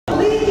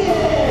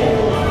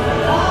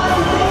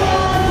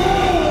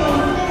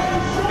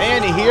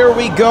here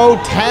we go.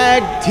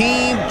 Tag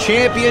team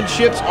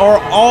championships are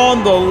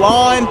on the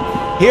line.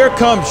 Here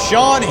comes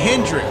Shawn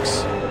Hendricks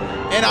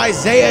and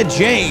Isaiah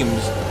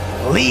James,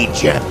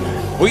 Legion.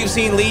 We've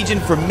seen Legion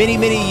for many,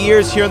 many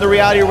years here in the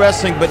reality of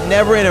wrestling, but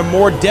never in a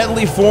more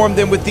deadly form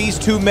than with these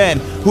two men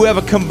who have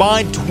a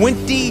combined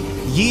 20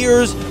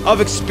 years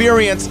of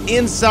experience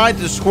inside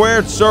the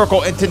squared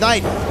circle. And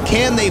tonight,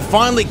 can they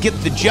finally get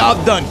the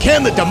job done?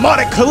 Can the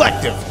Demonic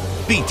Collective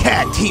be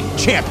tag team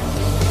champions?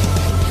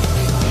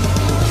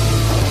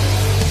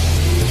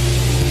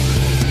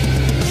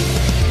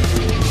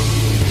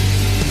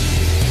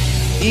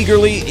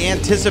 Eagerly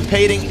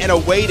anticipating and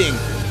awaiting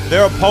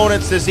their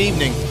opponents this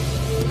evening,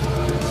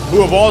 who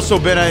have also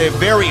been on a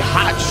very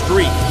hot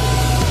streak.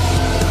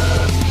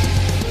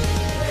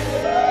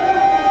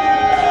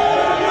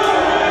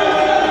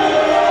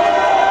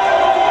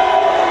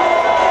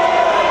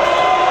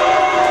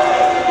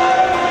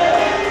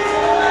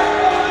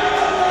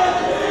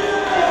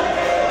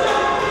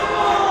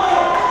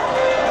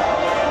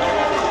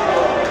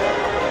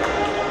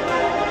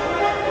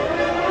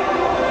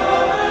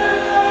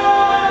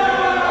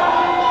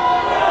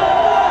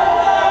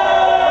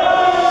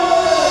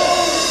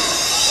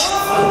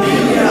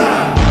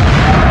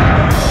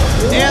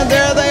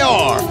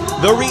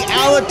 The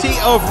reality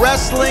of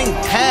wrestling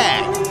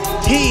tag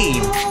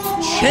team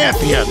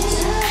champions.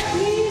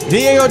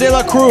 Diego de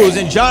la Cruz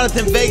and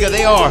Jonathan Vega,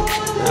 they are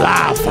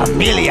La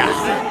Familia.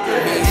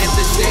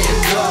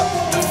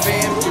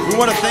 We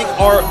want to thank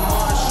our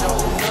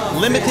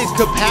limited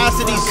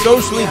capacity,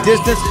 socially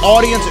distanced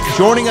audience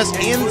joining us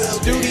in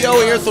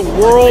studio here at the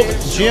World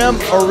Gym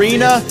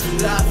Arena.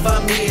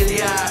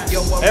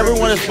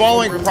 Everyone is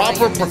following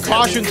proper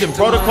precautions and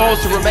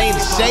protocols to remain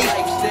safe.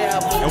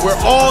 And we're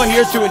all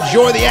here to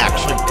enjoy the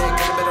action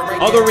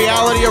of the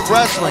reality of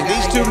wrestling.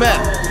 These two men,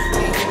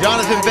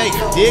 Jonathan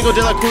Vega, Diego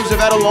de la Cruz, have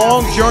had a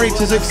long journey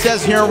to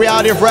success here in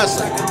reality of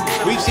wrestling.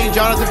 We've seen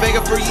Jonathan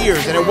Vega for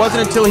years, and it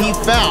wasn't until he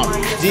found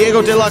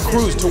Diego de la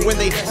Cruz to when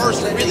they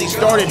first really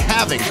started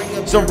having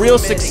some real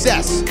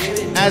success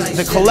as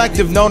the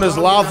collective known as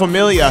La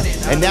Familia,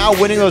 and now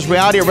winning those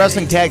reality of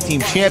wrestling tag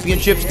team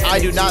championships. I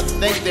do not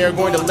think they're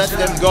going to let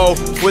them go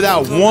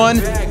without one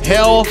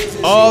hell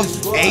of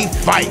a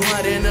fight.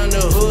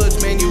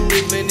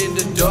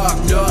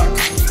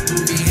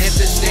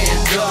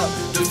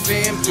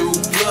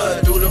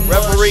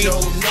 Referee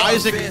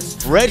Isaac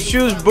Red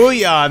Shoes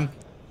Bouillon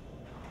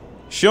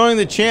showing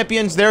the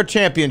champions their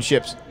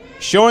championships,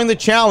 showing the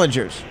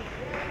challengers.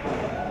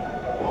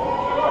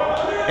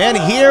 And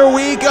here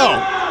we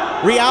go.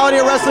 Reality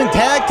of Wrestling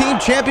Tag Team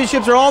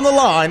Championships are on the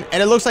line,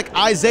 and it looks like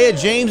Isaiah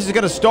James is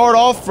going to start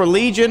off for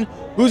Legion.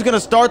 Who's going to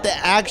start the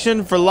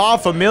action for La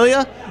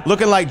Familia?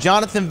 Looking like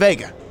Jonathan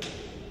Vega.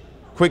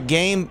 Quick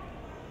game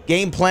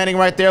planning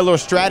right there, a little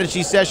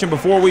strategy session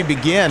before we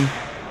begin.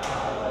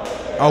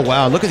 Oh,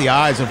 wow, look at the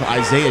eyes of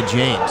Isaiah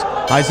James.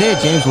 Isaiah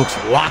James looks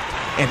locked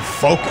and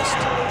focused.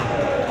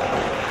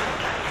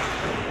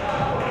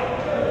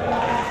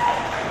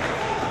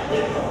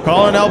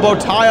 Calling elbow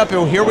tie-up,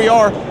 and here we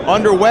are,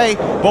 underway.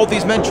 Both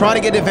these men trying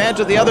to get advantage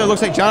of the other. It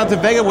looks like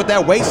Jonathan Vega with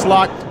that waist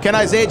lock. Can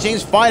Isaiah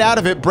James fight out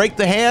of it? Break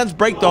the hands,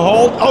 break the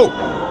hold. Oh,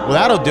 well,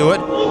 that'll do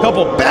it. A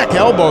couple back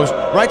elbows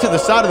right to the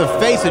side of the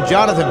face of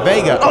Jonathan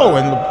Vega. Oh,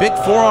 and the big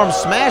forearm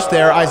smash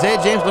there.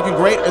 Isaiah James looking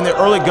great in the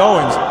early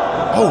goings.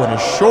 Oh, and a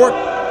short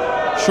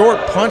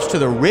punch to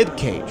the rib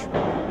cage.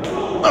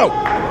 Oh.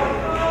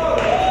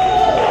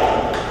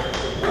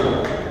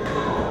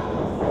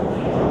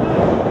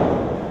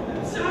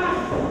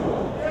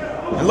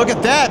 And look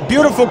at that,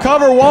 beautiful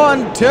cover,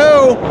 1, 2.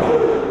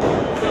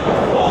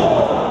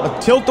 A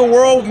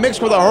tilt-a-whirl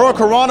mixed with a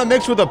hurricanrana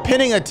mixed with a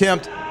pinning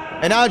attempt.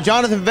 And now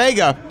Jonathan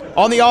Vega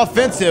on the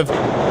offensive.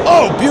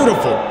 Oh,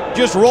 beautiful.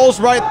 Just rolls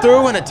right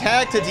through and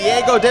attack to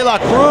Diego de la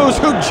Cruz,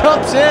 who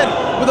jumps in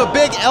with a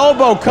big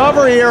elbow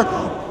cover here.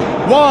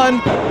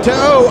 1, 2,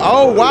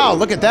 oh wow,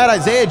 look at that,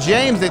 Isaiah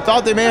James. They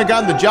thought they may have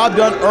gotten the job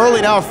done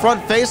early. Now a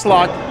front face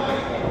lock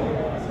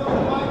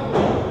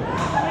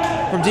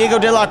from Diego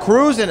de la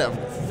Cruz and a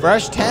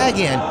fresh tag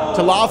in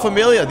to La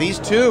Familia. These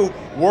two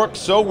work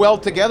so well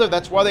together.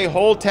 That's why they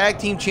hold tag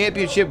team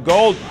championship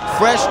gold.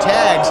 Fresh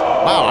tags.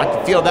 Wow, I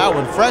can feel that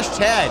one. Fresh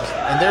tags.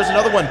 And there's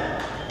another one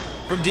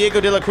from Diego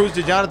de la Cruz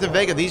to Jonathan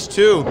Vega. These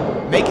two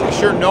making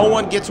sure no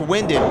one gets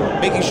winded,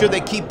 making sure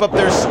they keep up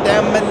their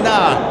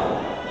stamina.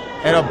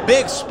 And a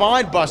big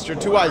spine buster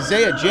to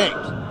Isaiah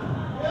James.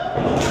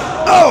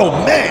 Oh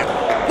man,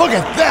 look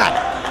at that.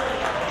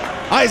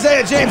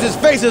 Isaiah James's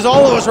face is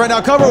all of us right now.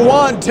 Cover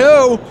 1,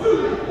 2.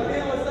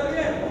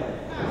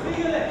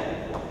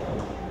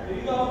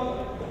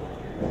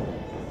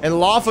 And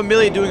La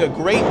Familia doing a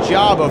great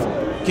job of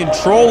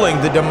controlling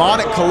the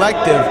Demonic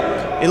Collective,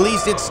 at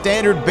least its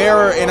standard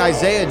bearer in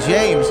Isaiah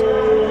James.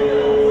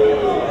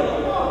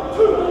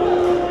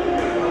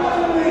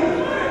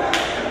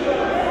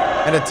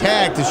 And a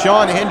tag to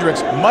Shawn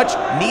Hendricks, much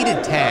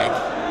needed tag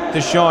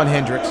to Shawn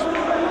Hendricks.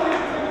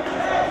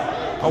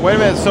 Oh, wait a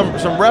minute,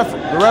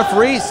 the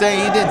referee saying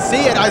he didn't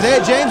see it.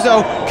 Isaiah James,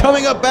 though,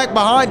 coming up back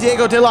behind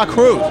Diego de la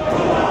Cruz.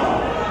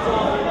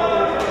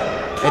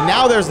 And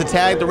now there's the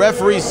tag. The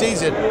referee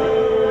sees it.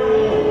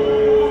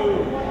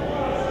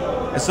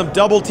 And some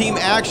double team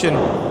action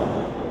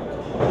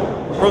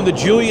from the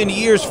Julian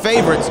Years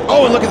favorites.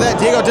 Oh, and look at that.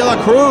 Diego de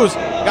la Cruz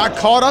got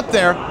caught up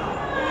there.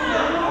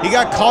 He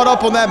got caught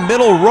up on that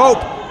middle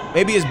rope.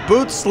 Maybe his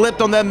boot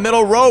slipped on that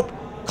middle rope.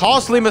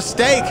 Costly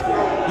mistake.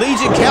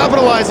 Legion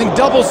capitalizing,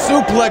 double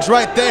suplex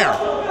right there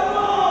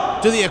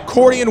to the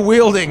accordion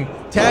wielding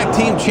tag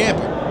team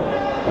champion.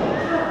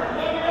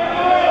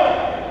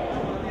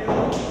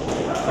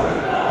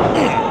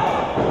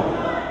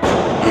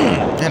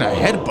 And a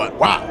headbutt,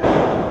 wow.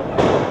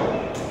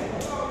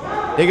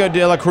 Diego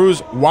de la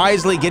Cruz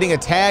wisely getting a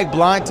tag,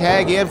 blind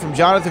tag in from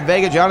Jonathan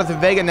Vega. Jonathan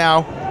Vega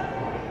now,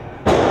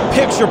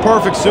 picture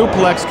perfect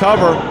suplex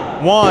cover.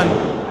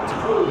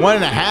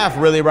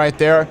 1.5 really right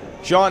there.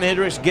 Shawn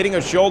Hendricks getting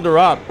a shoulder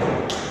up.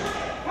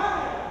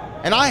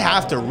 And I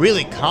have to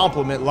really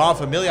compliment La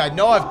Familia. I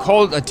know I've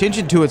called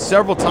attention to it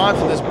several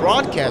times in this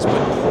broadcast,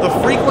 but the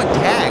frequent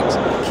tags,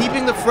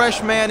 keeping the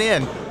fresh man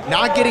in,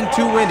 not getting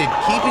too winded,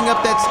 keeping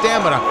up that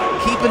stamina,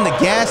 keeping the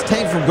gas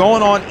tank from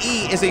going on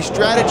E is a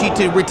strategy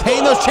to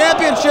retain those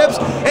championships.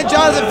 And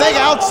Jonathan Vega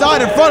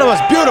outside in front of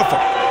us, beautiful.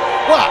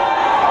 Wow.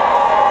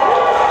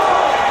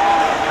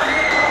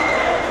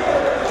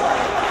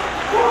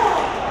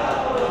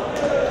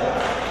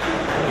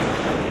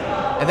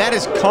 And that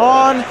is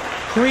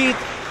concrete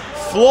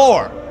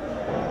floor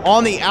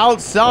on the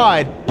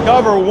outside.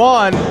 Cover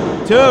 1,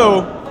 2,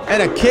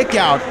 and a kick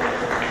out.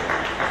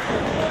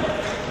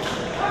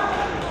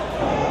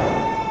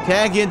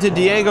 Tag into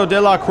Diego de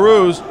la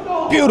Cruz.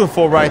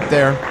 Beautiful right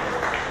there.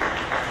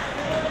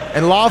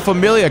 And La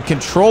Familia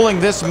controlling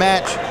this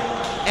match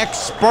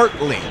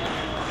expertly.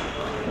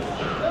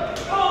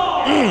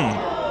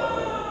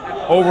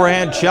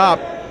 Overhand chop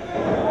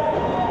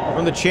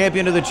from the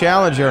champion to the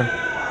challenger.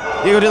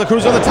 Diego de la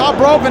Cruz on the top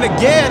rope, and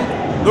again,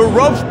 the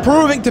rope's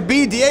proving to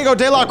be Diego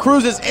de la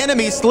Cruz's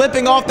enemy,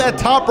 slipping off that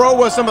top rope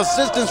with some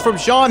assistance from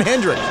Shawn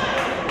Hendricks.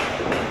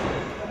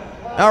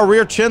 Now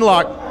rear chin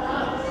lock.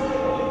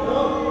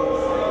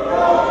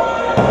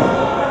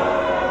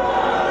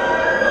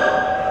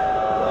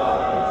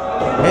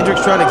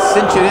 Hendricks trying to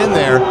cinch it in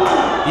there.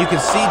 You can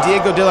see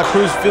Diego de la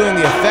Cruz feeling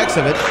the effects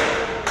of it.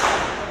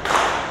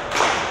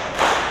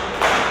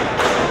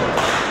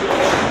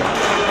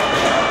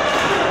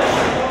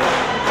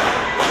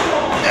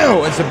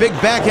 Oh, it's a big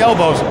back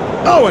elbows.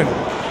 Oh, and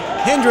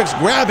Hendricks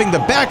grabbing the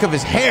back of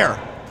his hair,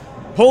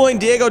 pulling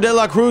Diego de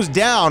la Cruz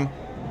down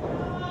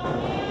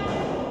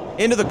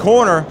into the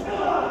corner.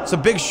 It's a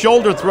big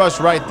shoulder thrust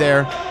right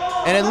there.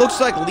 And it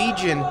looks like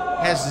Legion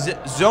has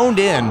zoned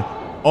in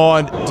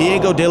on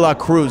Diego de la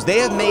Cruz. They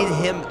have made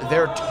him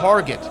their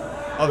target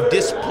of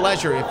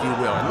displeasure, if you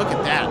will. And look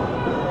at that.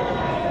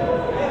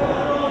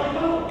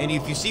 And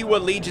if you see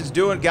what Legion's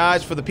doing,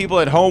 guys, for the people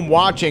at home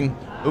watching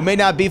who may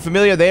not be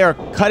familiar, they are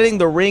cutting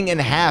the ring in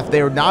half.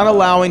 They are not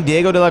allowing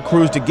Diego de la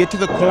Cruz to get to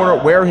the corner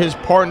where his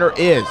partner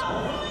is.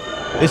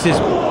 This is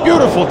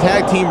beautiful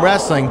tag team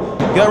wrestling.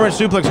 Gut wrench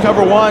suplex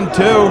cover 1,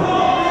 2.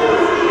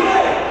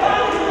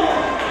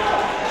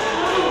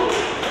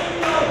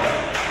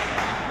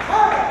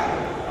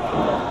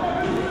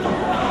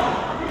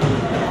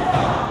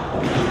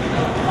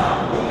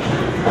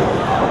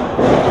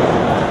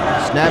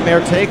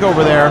 Snapmare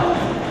takeover there.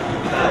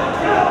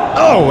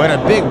 Oh, and a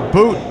big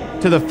boot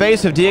to the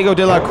face of Diego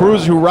de la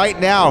Cruz, who right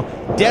now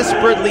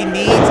desperately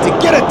needs to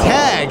get a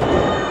tag.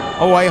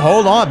 Oh, wait,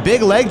 hold on.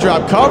 Big leg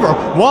drop cover.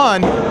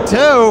 1, 2,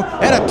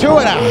 and a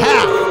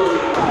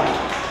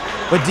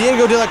 2.5. But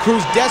Diego de la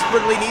Cruz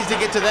desperately needs to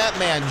get to that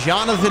man,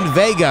 Jonathan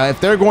Vega,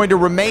 if they're going to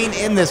remain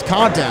in this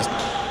contest.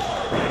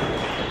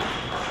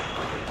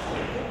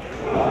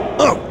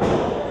 Oh,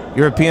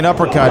 European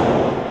uppercut.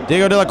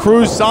 Diego de la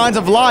Cruz, signs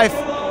of life.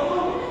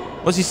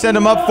 What's he send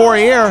him up for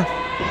here?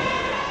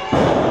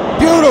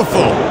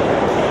 Beautiful.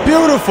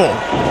 Beautiful.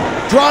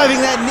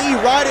 Driving that knee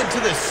right into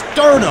the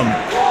sternum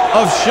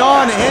of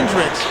Shawn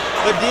Hendricks.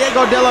 But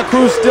Diego de la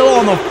Cruz still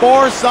on the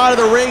far side of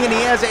the ring, and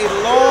he has a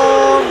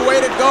long way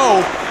to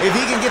go if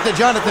he can get to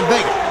Jonathan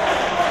Vega.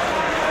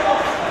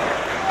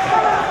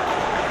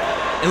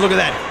 And look at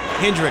that.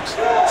 Hendricks,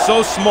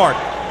 so smart.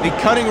 The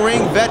cutting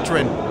ring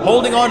veteran,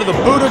 holding on to the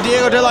boot of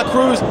Diego de la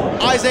Cruz.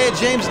 Isaiah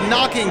James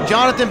knocking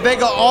Jonathan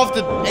Vega off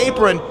the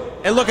apron.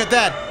 And look at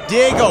that,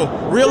 Diego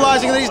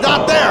realizing that he's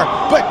not there,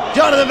 but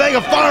Jonathan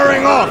Vega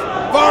firing off,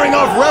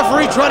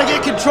 referee trying to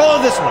get control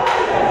of this one.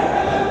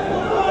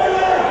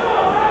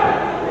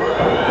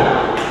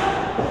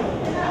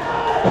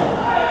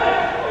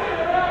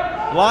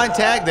 Blind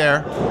tag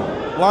there,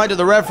 blind to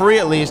the referee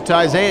at least, to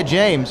Isaiah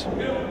James.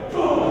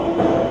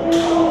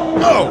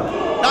 Oh,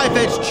 knife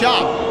edge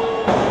chop.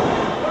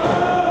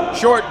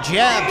 Short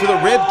jab to the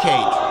rib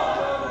cage,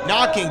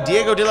 knocking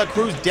Diego de la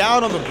Cruz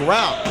down on the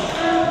ground.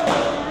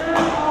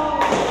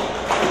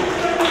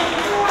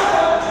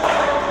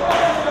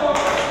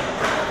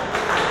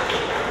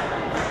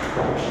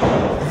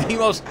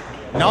 Most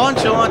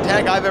nonchalant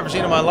tag I've ever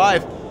seen in my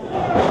life,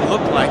 it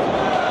looked like,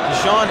 to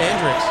Shawn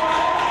Hendricks,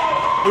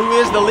 who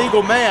is the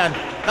legal man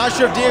Not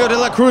sure if Diego de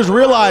la Cruz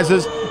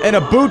realizes, and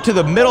a boot to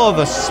the middle of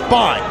the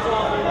spine.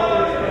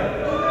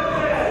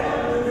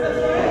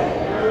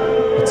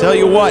 I'll tell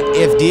you what,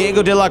 if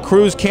Diego de la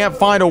Cruz can't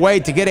find a way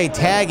to get a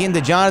tag into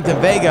Jonathan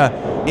Vega,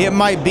 it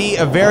might be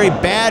a very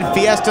bad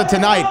fiesta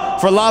tonight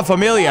for La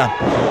Familia.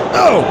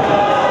 Oh!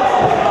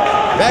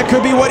 That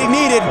could be what he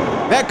needed.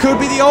 That could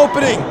be the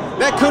opening.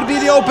 That could be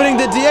the opening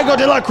that Diego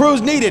de la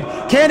Cruz needed.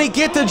 Can he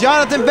get to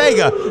Jonathan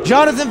Vega?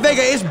 Jonathan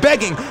Vega is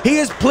begging.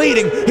 He is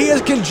pleading. He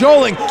is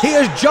cajoling. He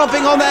is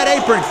jumping on that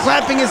apron,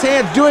 clapping his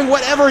hands, doing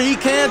whatever he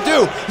can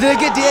do to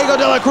get Diego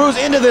de la Cruz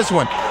into this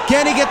one.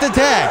 Can he get the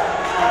tag?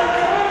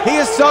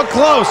 He is so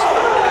close.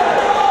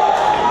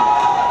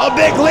 A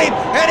big leap,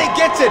 and he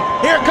gets it.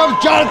 Here comes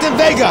Jonathan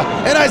Vega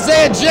and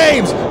Isaiah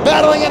James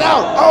battling it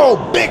out. Oh,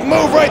 big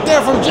move right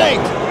there from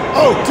James.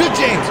 Oh, to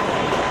James.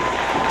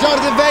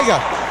 Jonathan Vega,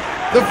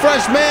 the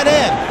fresh man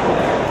in.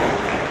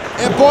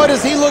 And boy,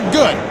 does he look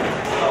good.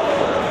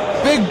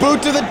 Big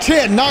boot to the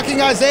chin,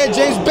 knocking Isaiah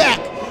James back.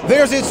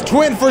 There's its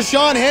twin for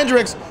Shawn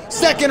Hendricks.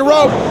 Second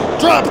rope,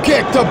 drop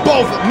kick to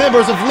both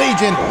members of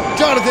Legion.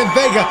 Jonathan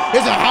Vega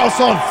is a house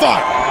on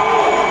fire.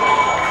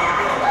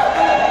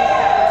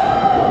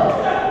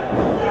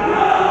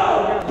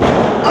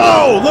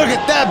 Oh, look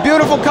at that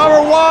beautiful cover.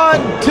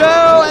 1, 2,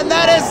 and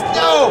that is,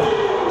 no.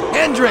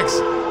 Hendricks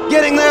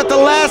getting there at the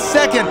last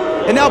second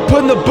and now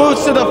putting the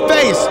boots to the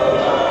face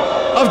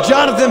of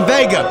Jonathan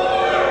Vega.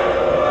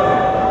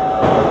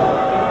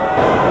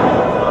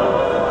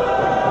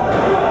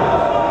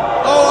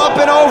 Oh, up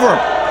and over.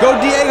 Go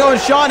Diego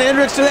and Shawn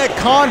Hendricks to that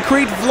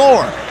concrete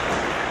floor.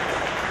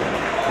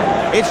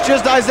 It's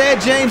just Isaiah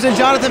James and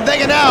Jonathan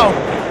Vega now.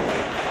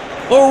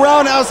 Little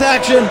roundhouse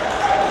action.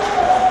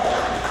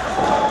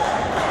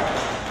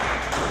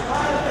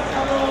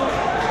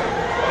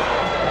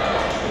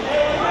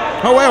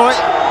 Oh, wait, what?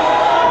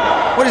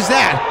 What is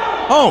that?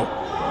 Oh.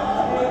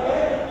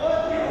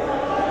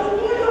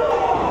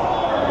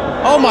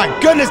 Oh, my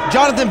goodness.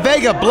 Jonathan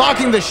Vega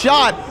blocking the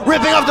shot,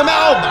 ripping off the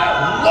mouth. Oh,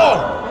 my Lord.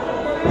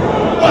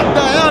 What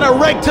the hell? A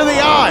rake to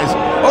the eyes.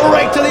 A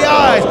rake to the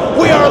eyes.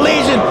 We are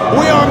Legion.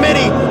 We are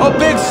many. A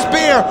big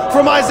spear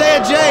from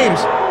Isaiah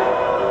James.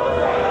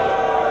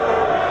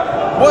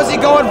 What's he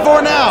going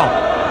for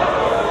now?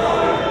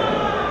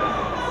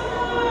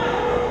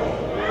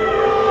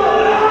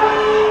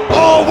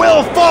 All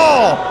will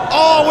fall.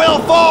 All will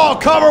fall.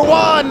 Cover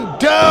 1,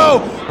 2,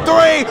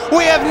 3.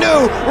 We have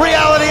new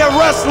Reality of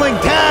Wrestling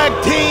Tag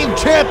Team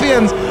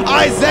Champions.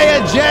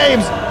 Isaiah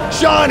James,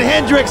 Shawn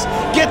Hendricks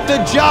get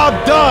the job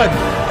done.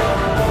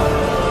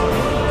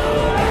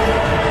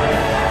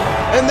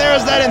 And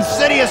there's that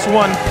insidious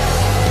one.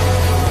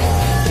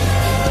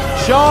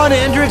 Shawn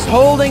Hendricks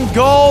holding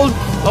gold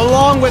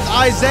along with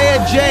Isaiah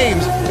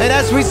James. And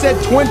as we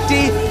said,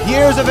 20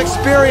 years of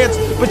experience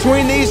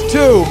between these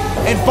two.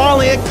 And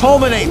finally it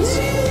culminates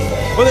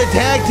with a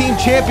tag team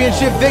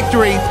championship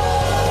victory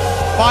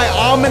by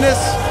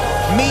ominous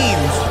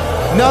means.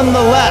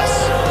 Nonetheless,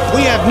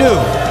 we have new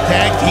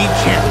tag team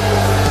champions.